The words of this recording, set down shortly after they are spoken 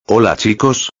Hola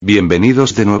chicos,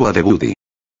 bienvenidos de nuevo a DeBuDDi.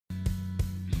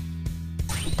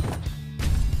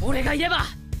 俺がいれば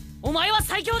お前は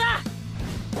最強だ。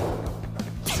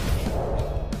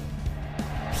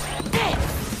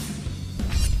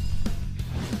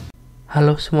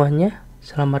 Halo semuanya,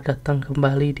 selamat datang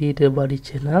kembali di DeBuDDi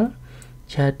channel.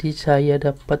 Jadi saya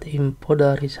dapat info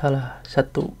dari salah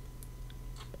satu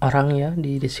orang ya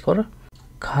di Discord,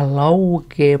 kalau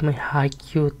game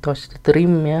Haikyuu Touch the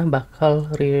Dream ya bakal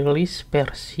rilis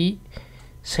versi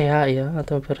SEA ya,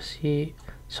 atau versi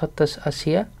Southeast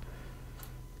Asia.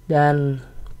 Dan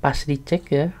pas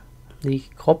dicek ya di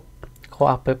ko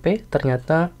app,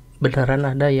 ternyata beneran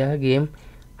ada ya game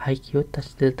Haikyuu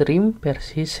Touch the Dream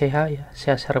versi SEA ya,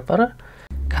 SEA server.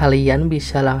 Kalian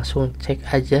bisa langsung cek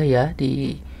aja ya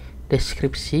di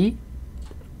deskripsi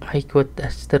Haikyuu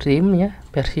Touch the Dream ya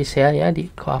versi SEA ya di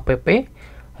ko app.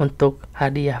 Untuk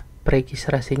hadiah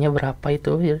registrasinya berapa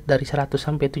itu ya, dari 100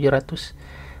 sampai 700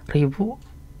 ribu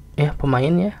ya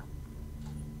pemain ya,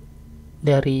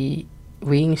 dari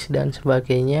wings dan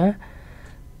sebagainya.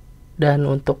 Dan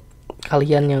untuk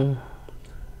kalian yang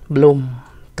belum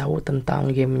tahu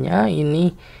tentang gamenya,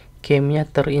 ini gamenya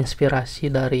terinspirasi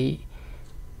dari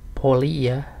voli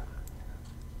ya,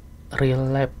 real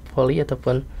life voli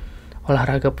ataupun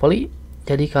olahraga voli.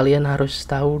 Jadi kalian harus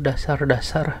tahu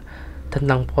dasar-dasar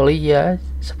tentang voli ya,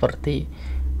 seperti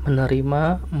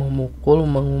menerima, memukul,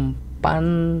 mengumpan,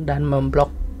 dan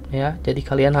memblok ya. Jadi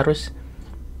kalian harus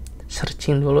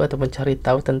searching dulu atau mencari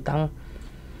tahu tentang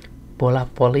bola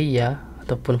voli ya,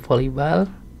 ataupun volleyball,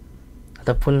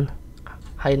 ataupun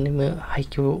anime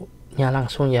Haikyuu-nya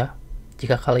langsung ya.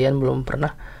 Jika kalian belum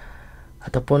pernah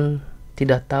ataupun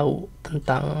tidak tahu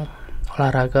tentang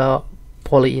olahraga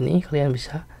voli ini, kalian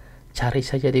bisa cari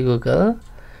saja di Google.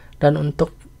 Dan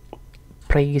untuk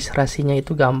registrasinya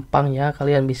itu gampang ya,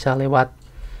 kalian bisa lewat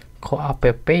ko app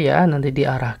ya, nanti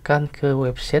diarahkan ke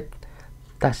website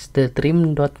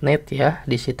touchthedream.net ya.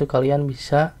 Di situ kalian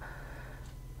bisa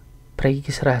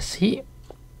registrasi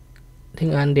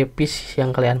dengan device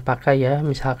yang kalian pakai ya.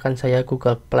 Misalkan saya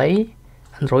Google Play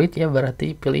Android ya,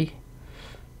 berarti pilih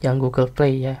yang Google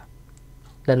Play ya.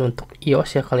 Dan untuk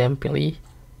iOS ya kalian pilih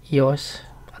iOS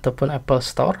ataupun Apple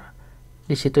Store.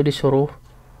 Di situ disuruh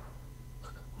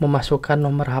memasukkan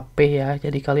nomor HP ya.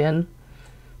 Jadi kalian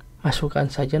masukkan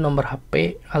saja nomor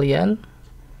HP kalian.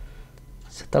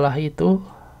 Setelah itu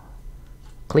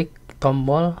klik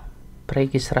tombol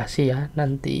registrasi ya.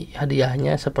 Nanti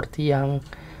hadiahnya seperti yang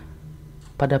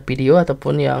pada video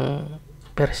ataupun yang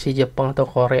versi Jepang atau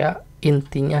Korea,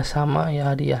 intinya sama ya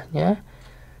hadiahnya.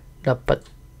 Dapat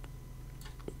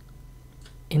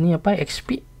ini apa,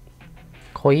 XP,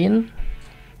 koin,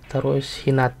 terus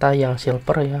Hinata yang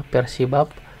silver ya versi bab,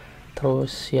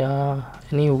 terus ya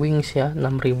ini wings ya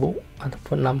 6000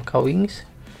 ataupun 6k wings.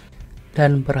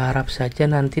 Dan berharap saja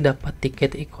nanti dapat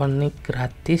tiket ikonik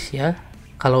gratis ya,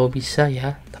 kalau bisa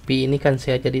ya. Tapi ini kan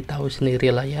saya jadi tahu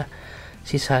sendiri lah ya.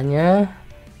 Sisanya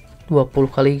 20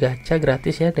 kali gacha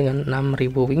gratis ya dengan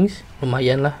 6000 wings.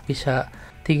 Lumayan lah, bisa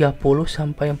 30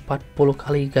 sampai 40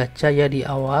 kali gacha ya di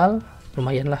awal.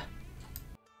 Lumayan lah.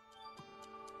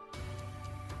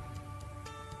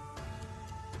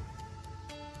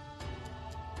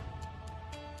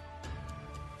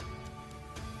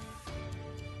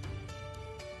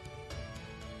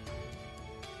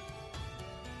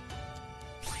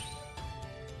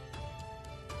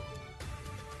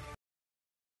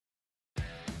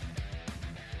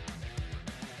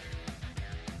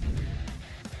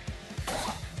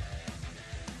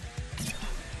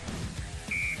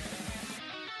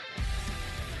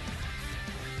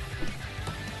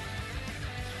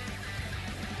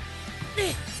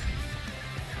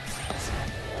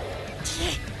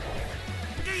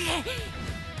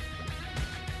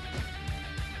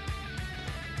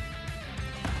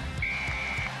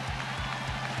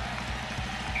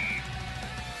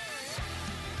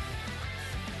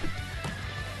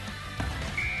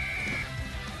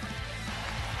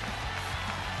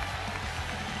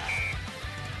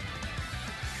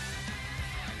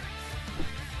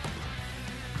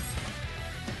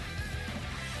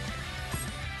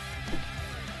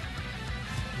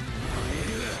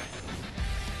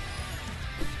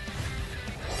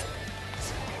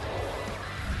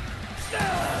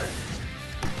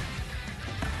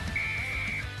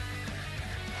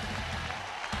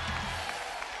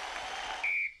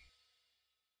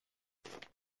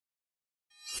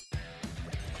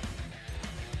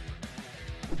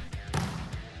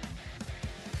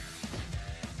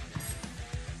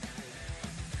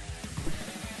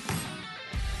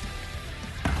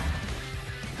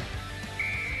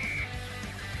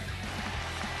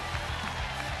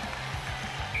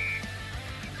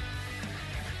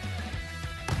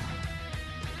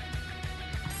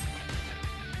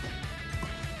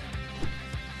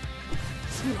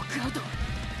 ブロックアウト。狙う。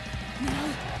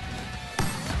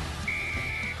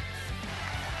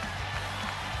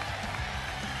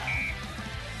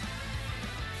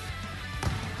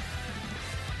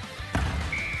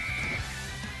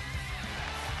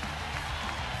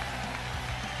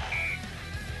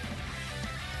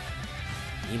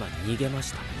今逃げま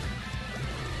した。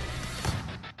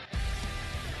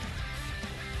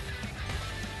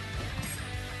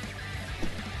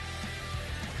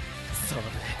サーブ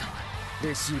下手、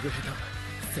レシーブ下手、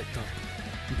セットアッ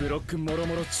プ、ブロックもろ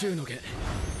もろ中の下。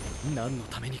何の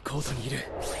ためにコートにいる？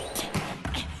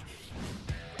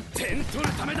点取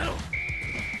るためだろ。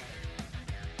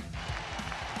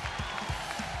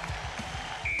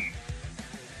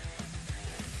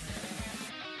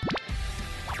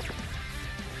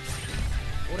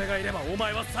俺がいればお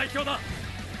前は最強だ。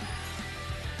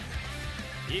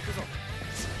行くぞ。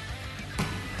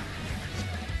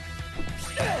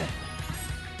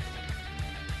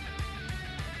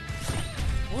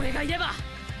俺がいれば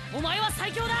お前は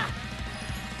最強だ。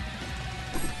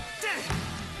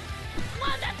ま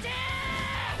だって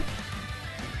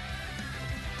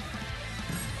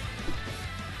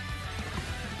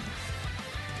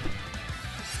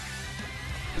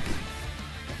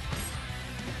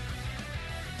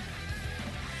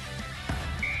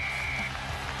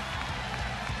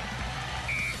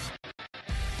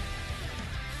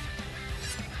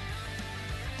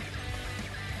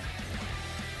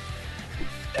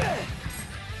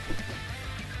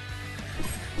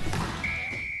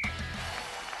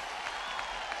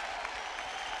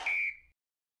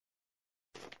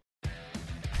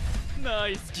ナ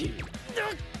イスキー。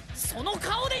その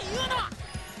顔で言うな。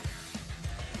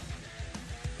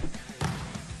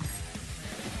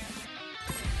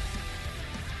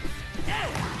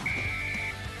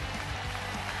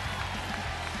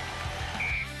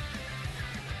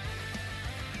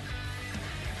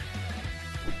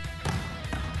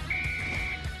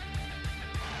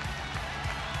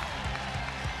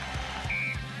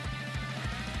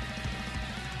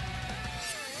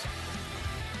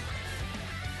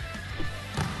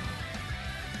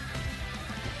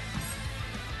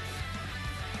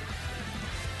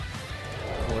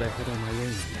これほど迷いのい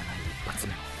らない一発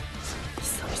目も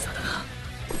久々だな。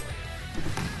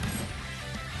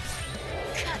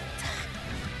勝った。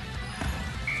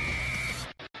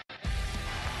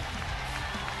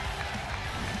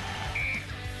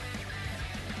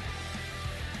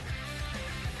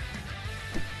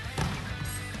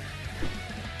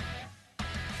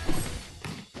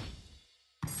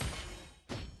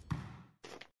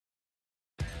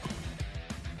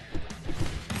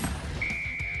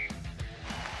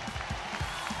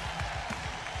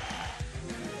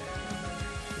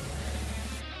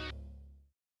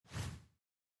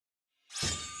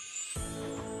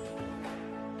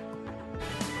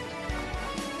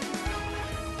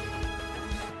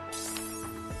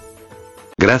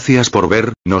Gracias por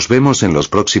ver, nos vemos en los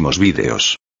próximos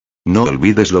vídeos. No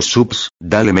olvides los subs,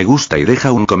 dale me gusta y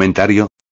deja un comentario.